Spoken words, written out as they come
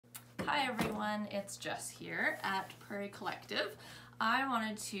Hi everyone, it's Jess here at Prairie Collective. I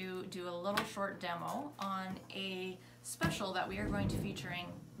wanted to do a little short demo on a special that we are going to be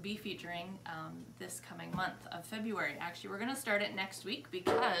featuring this coming month of February. Actually, we're going to start it next week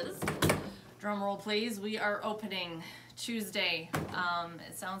because, drum roll please, we are opening Tuesday.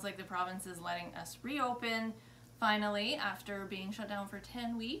 It sounds like the province is letting us reopen finally after being shut down for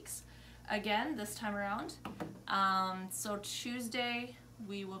 10 weeks again this time around. So Tuesday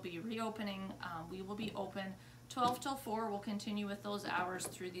we will be reopening. We will be open 12 till 4. We'll continue with those hours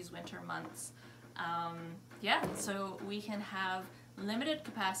through these winter months. Yeah, so we can have limited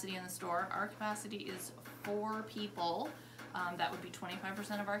capacity in the store. Our capacity is 4 people. That would be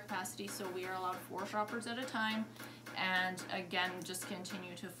 25% of our capacity, so we are allowed 4 shoppers at a time. And again, just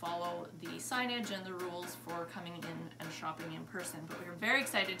continue to follow the signage and the rules for coming in and shopping in person. But we're very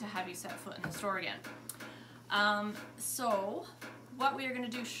excited to have you set foot in the store again. So what we are going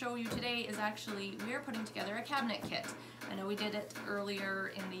to show you today is actually, we are putting together a cabinet kit. I know we did it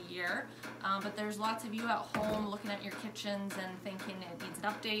earlier in the year, but there's lots of you at home looking at your kitchens and thinking it needs an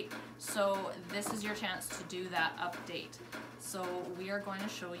update. So this is your chance to do that update. So we are going to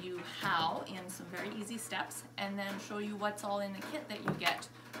show you how in some very easy steps, and then show you what's all in the kit that you get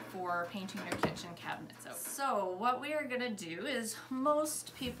for painting your kitchen cabinets out. So what we are going to do is,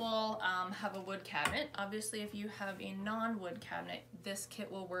 most people have a wood cabinet. Obviously, if you have a non-wood cabinet, this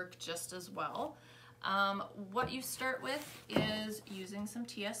kit will work just as well. What you start with is using some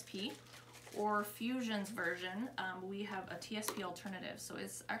TSP, or Fusion's version. We have a TSP alternative, so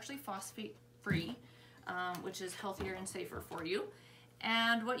it's actually phosphate free, which is healthier and safer for you.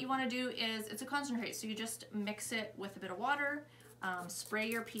 And what you want to do is, it's a concentrate, so you just mix it with a bit of water, spray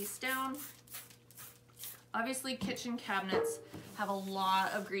your piece down. Obviously kitchen cabinets have a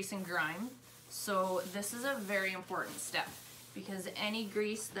lot of grease and grime, so this is a very important step, because any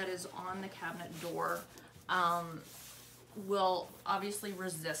grease that is on the cabinet door will obviously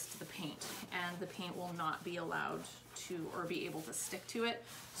resist the paint, and the paint will not be allowed to or be able to stick to it.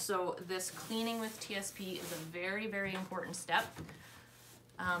 So this cleaning with TSP is a very, very important step.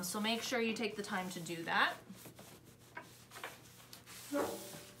 So make sure you take the time to do that.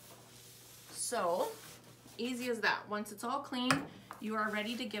 So easy as that. Once it's all clean, you are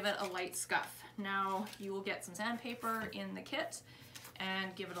ready to give it a light scuff. Now you will get some sandpaper in the kit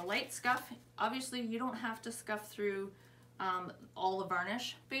and give it a light scuff. Obviously you don't have to scuff through all the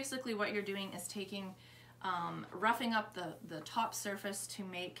varnish. Basically what you're doing is taking, roughing up the top surface to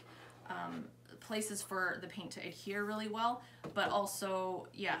make places for the paint to adhere really well, but also,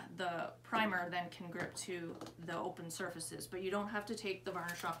 yeah, the primer then can grip to the open surfaces, but you don't have to take the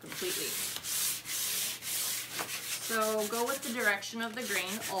varnish off completely. So go with the direction of the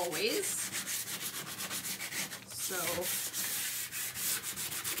grain always. So,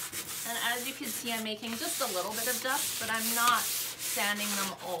 and as you can see, I'm making just a little bit of dust, but I'm not sanding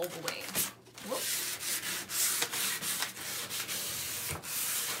them all the way. Whoops.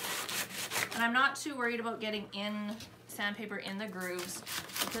 And I'm not too worried about getting sandpaper in the grooves,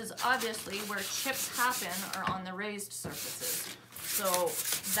 because obviously where chips happen are on the raised surfaces. So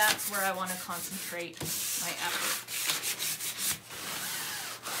that's where I want to concentrate my effort.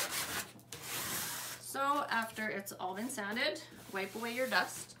 So after it's all been sanded, wipe away your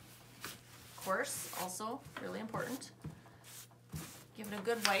dust. Of course, also really important. Give it a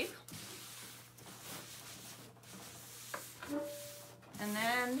good wipe. And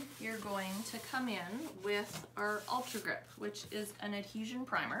then you're going to come in with our Ultra Grip, which is an adhesion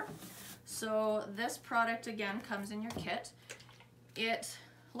primer. So this product again comes in your kit. It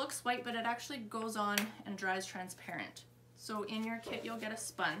looks white, but it actually goes on and dries transparent. So in your kit you'll get a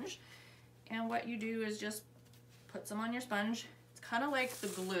sponge, and what you do is just put some on your sponge. It's kind of like the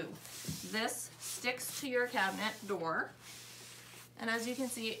glue. This sticks to your cabinet door, and as you can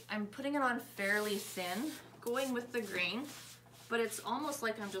see, I'm putting it on fairly thin, going with the grain, but it's almost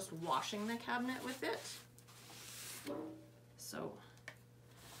like I'm just washing the cabinet with it. So,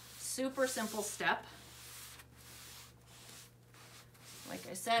 super simple step. Like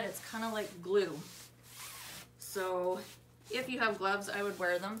I said, it's kind of like glue. So if you have gloves, I would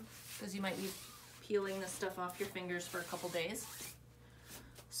wear them, because you might be peeling this stuff off your fingers for a couple days.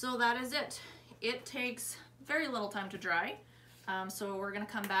 So that is it. It takes very little time to dry. So we're gonna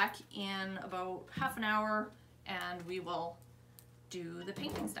come back in about half an hour and we will do the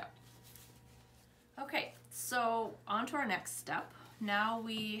painting step. Okay, so on to our next step. Now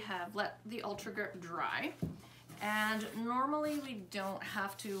we have let the Ultra Grip dry, and normally we don't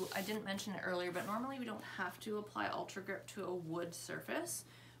have to, I didn't mention it earlier, but normally we don't have to apply Ultra Grip to a wood surface.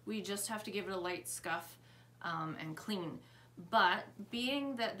 We just have to give it a light scuff and clean. but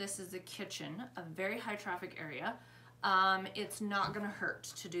being that this is a kitchen, a very high traffic area, it's not going to hurt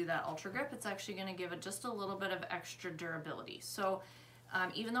to do that Ultra Grip. It's actually going to give it just a little bit of extra durability. So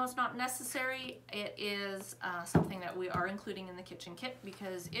even though it's not necessary, it is something that we are including in the kitchen kit,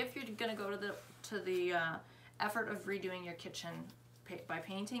 because if you're going to go to the effort of redoing your kitchen by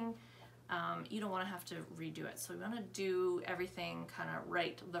painting, you don't want to have to redo it. So we want to do everything kind of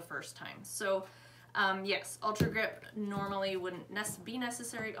right the first time. So yes, Ultra Grip normally wouldn't be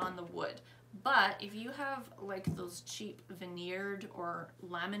necessary on the wood, but if you have like those cheap veneered or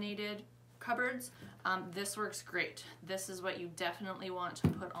laminated cupboards, this works great. This is what you definitely want to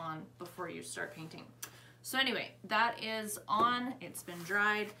put on before you start painting. So anyway, that is on, it's been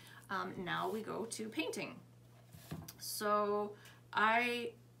dried. Now we go to painting. So I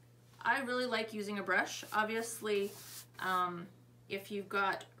really like using a brush. Obviously, if you've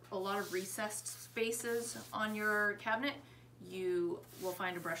got a lot of recessed spaces on your cabinet, you will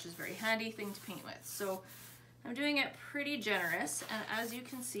find a brush is a very handy thing to paint with. So I'm doing it pretty generous, and as you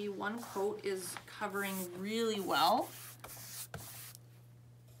can see, one coat is covering really well.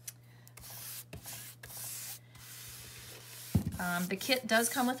 The kit does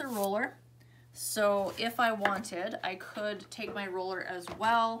come with a roller, so if I wanted, I could take my roller as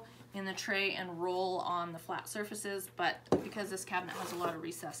well in the tray and roll on the flat surfaces, but because this cabinet has a lot of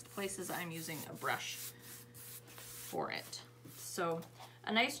recessed places, I'm using a brush for it. So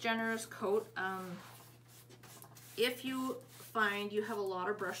a nice generous coat. If you find you have a lot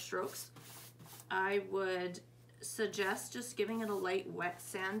of brush strokes, I would suggest just giving it a light wet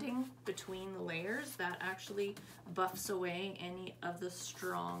sanding between the layers. That actually buffs away any of the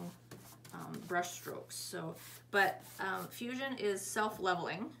strong brush strokes. So, but Fusion is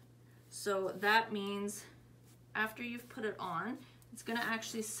self-leveling, so that means after you've put it on, it's going to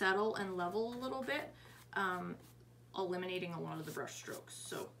actually settle and level a little bit, eliminating a lot of the brush strokes.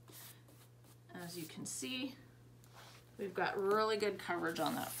 So as you can see, we've got really good coverage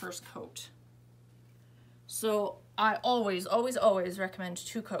on that first coat. So I always recommend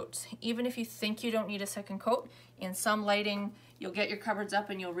 2 coats. Even if you think you don't need a second coat, in some lighting, you'll get your cupboards up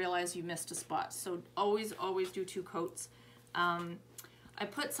and you'll realize you missed a spot. So always do 2 coats. I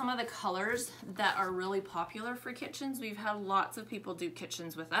put some of the colors that are really popular for kitchens. We've had lots of people do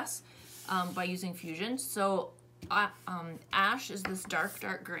kitchens with us by using Fusion. So Ash is this dark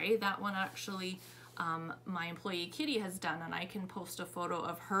gray. That one actually my employee Kitty has done, and I can post a photo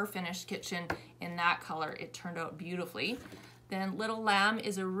of her finished kitchen in that color. It turned out beautifully. Then Little Lamb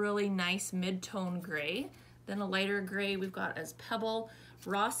is a really nice mid-tone gray. Then a lighter gray we've got as Pebble.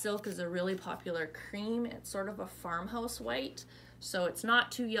 Raw Silk is a really popular cream. It's sort of a farmhouse white, so it's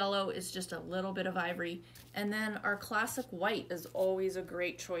not too yellow, it's just a little bit of ivory. And then our classic white is always a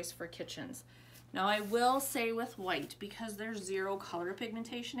great choice for kitchens. Now I will say with white, because there's 0 color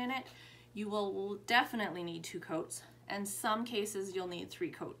pigmentation in it, you will definitely need 2 coats. In some cases, you'll need 3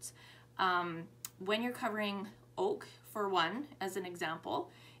 coats. When you're covering oak, for one, as an example,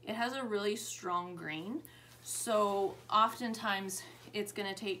 it has a really strong grain. So oftentimes it's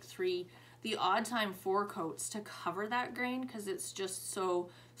gonna take 3, the odd time 4 coats to cover that grain, because it's just so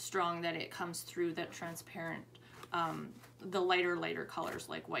strong that it comes through that transparent, the lighter colors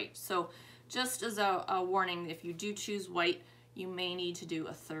like white. So just as a warning, if you do choose white, you may need to do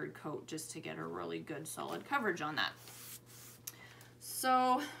a 3rd coat just to get a really good solid coverage on that.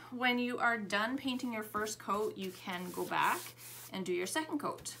 So when you are done painting your first coat, you can go back and do your 2nd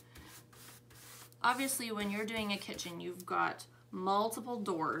coat. Obviously, when you're doing a kitchen, you've got multiple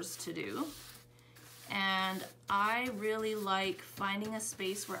doors to do, and I really like finding a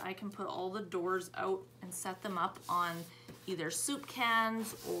space where I can put all the doors out and set them up on either soup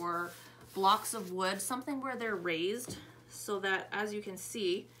cans or blocks of wood, something where they're raised, so that, as you can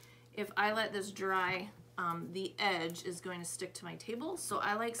see, if I let this dry, the edge is going to stick to my table. So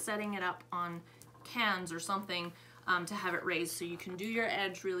I like setting it up on cans or something to have it raised, so you can do your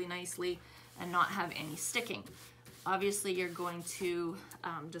edge really nicely and not have any sticking. Obviously, you're going to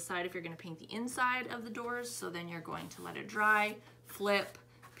decide if you're going to paint the inside of the doors, so then you're going to let it dry, flip,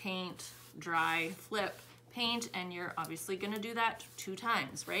 paint, dry, flip, paint, and you're obviously going to do that 2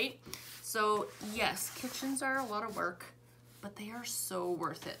 times, right? So yes, kitchens are a lot of work, but they are so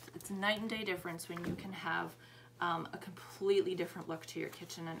worth it. It's a night and day difference when you can have a completely different look to your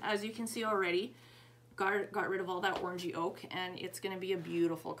kitchen. And as you can see already, got rid of all that orangey oak, and it's going to be a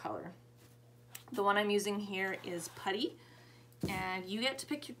beautiful color. The one I'm using here is Putty, and you get to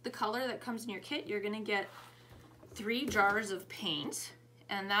pick the color that comes in your kit. You're going to get 3 jars of paint,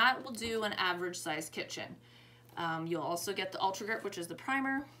 and that will do an average size kitchen. You'll also get the Ultra Grip, which is the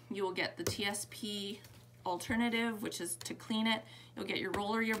primer. You will get the TSP alternative, which is to clean it. You'll get your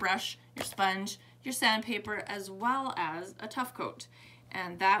roller, your brush, your sponge, your sandpaper, as well as a Tough Coat.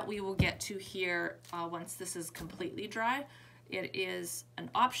 And that we will get to here once this is completely dry. It is an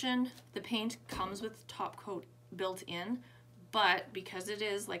option. The paint comes with Top Coat built in, but because it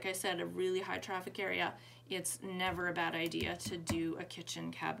is, like I said, a really high traffic area, it's never a bad idea to do a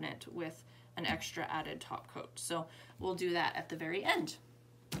kitchen cabinet with an extra added top coat. So we'll do that at the very end.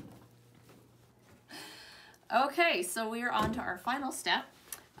 Okay, so we are on to our final step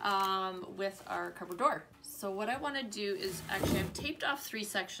with our cupboard door. So what I want to do is actually I've taped off 3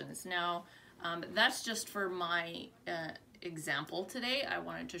 sections. Now that's just for my example today. I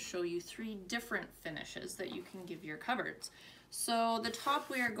wanted to show you 3 different finishes that you can give your cupboards. So the top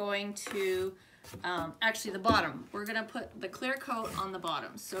we are going to, actually the bottom, we're going to put the clear coat on the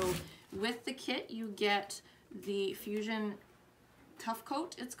bottom. So with the kit you get the Fusion Tough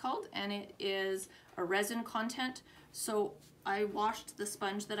Coat, it's called, and it is a resin content. So I washed the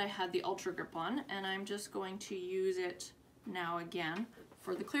sponge that I had the Ultra Grip on, and I'm just going to use it now again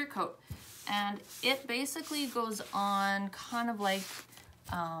for the clear coat. And it basically goes on kind of like,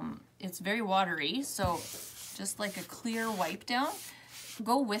 it's very watery, so just like a clear wipe down.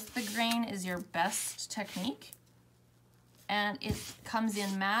 Go with the grain is your best technique. And it comes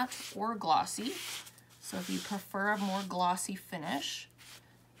in matte or glossy. So if you prefer a more glossy finish,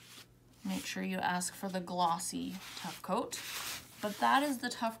 make sure you ask for the glossy Tough Coat. But that is the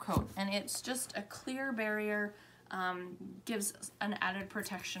Tough Coat, and it's just a clear barrier, gives an added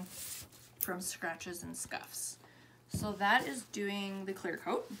protection from scratches and scuffs. So that is doing the clear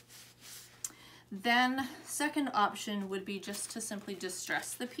coat. Then second option would be just to simply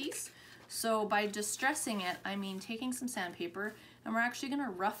distress the piece. So by distressing it, I mean taking some sandpaper, and we're actually going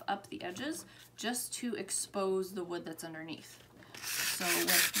to rough up the edges just to expose the wood that's underneath. So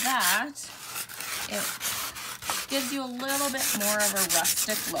with that, it gives you a little bit more of a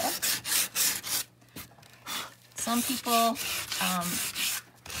rustic look. Some people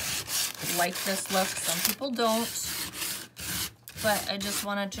like this look, some people don't, but I just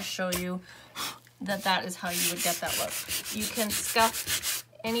wanted to show you that that is how you would get that look. You can scuff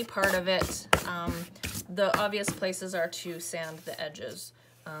any part of it. The obvious places are to sand the edges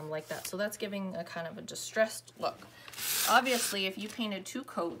like that. So that's giving a kind of a distressed look. Obviously, if you painted 2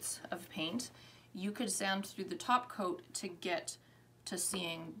 coats of paint, you could sand through the top coat to get to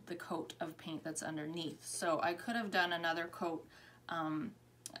seeing the coat of paint that's underneath. So I could have done another coat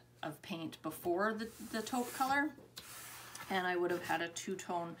of paint before the taupe color, and I would have had a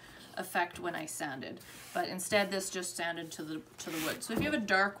 2-tone effect when I sanded, but instead this just sanded to the wood. So if you have a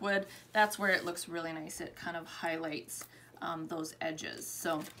dark wood, that's where it looks really nice. It kind of highlights those edges.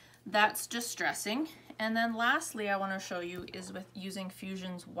 So that's distressing. And then lastly I want to show you is with using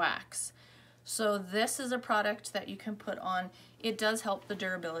Fusion's wax. So this is a product that you can put on. It does help the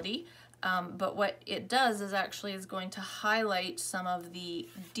durability, but what it does is actually is going to highlight some of the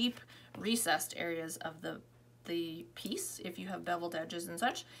deep recessed areas of the piece if you have beveled edges and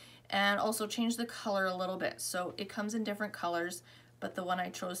such, and also change the color a little bit. So it comes in different colors, but the one I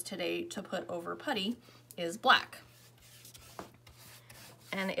chose today to put over putty is black.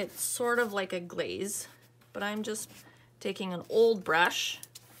 And it's sort of like a glaze, but I'm just taking an old brush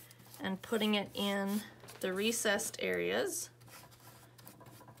and putting it in the recessed areas,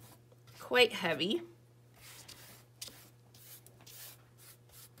 quite heavy.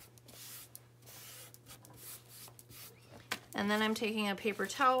 And then I'm taking a paper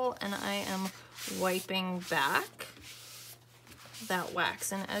towel and I am wiping back that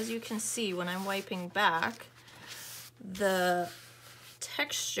wax. And as you can see, when I'm wiping back, the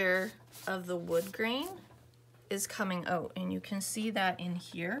texture of the wood grain is coming out, and you can see that in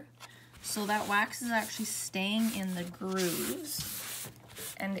here. So that wax is actually staying in the grooves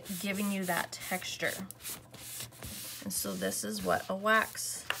and giving you that texture. And so this is what a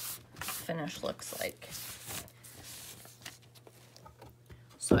wax finish looks like.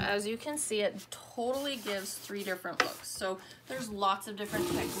 So as you can see, it totally gives 3 different looks. So there's lots of different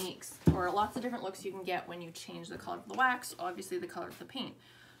techniques, or lots of different looks you can get when you change the color of the wax, obviously the color of the paint.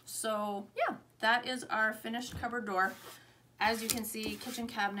 So yeah, that is our finished cupboard door. As you can see, kitchen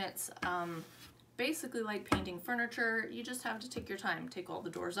cabinets, basically like painting furniture, you just have to take your time. Take all the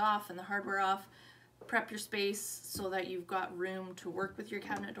doors off and the hardware off, prep your space so that you've got room to work with your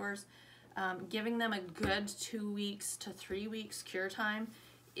cabinet doors. Giving them a good 2 weeks to 3 weeks cure time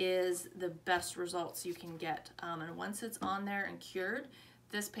is the best results you can get. And once it's on there and cured,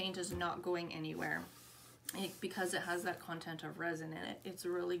 this paint is not going anywhere. Because it has that content of resin in it, it's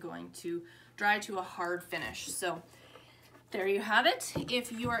really going to dry to a hard finish. So There you have it.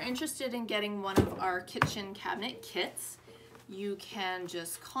 If you are interested in getting one of our kitchen cabinet kits, you can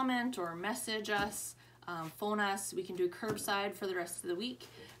just comment or message us, phone us. We can do curbside for the rest of the week,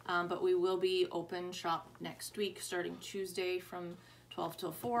 but we will be open shop next week starting Tuesday from 12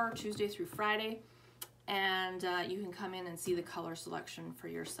 till 4, Tuesday through Friday. And you can come in and see the color selection for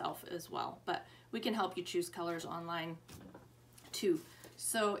yourself as well. But we can help you choose colors online too.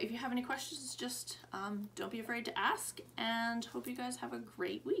 So if you have any questions, just don't be afraid to ask, and hope you guys have a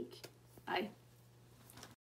great week. Bye.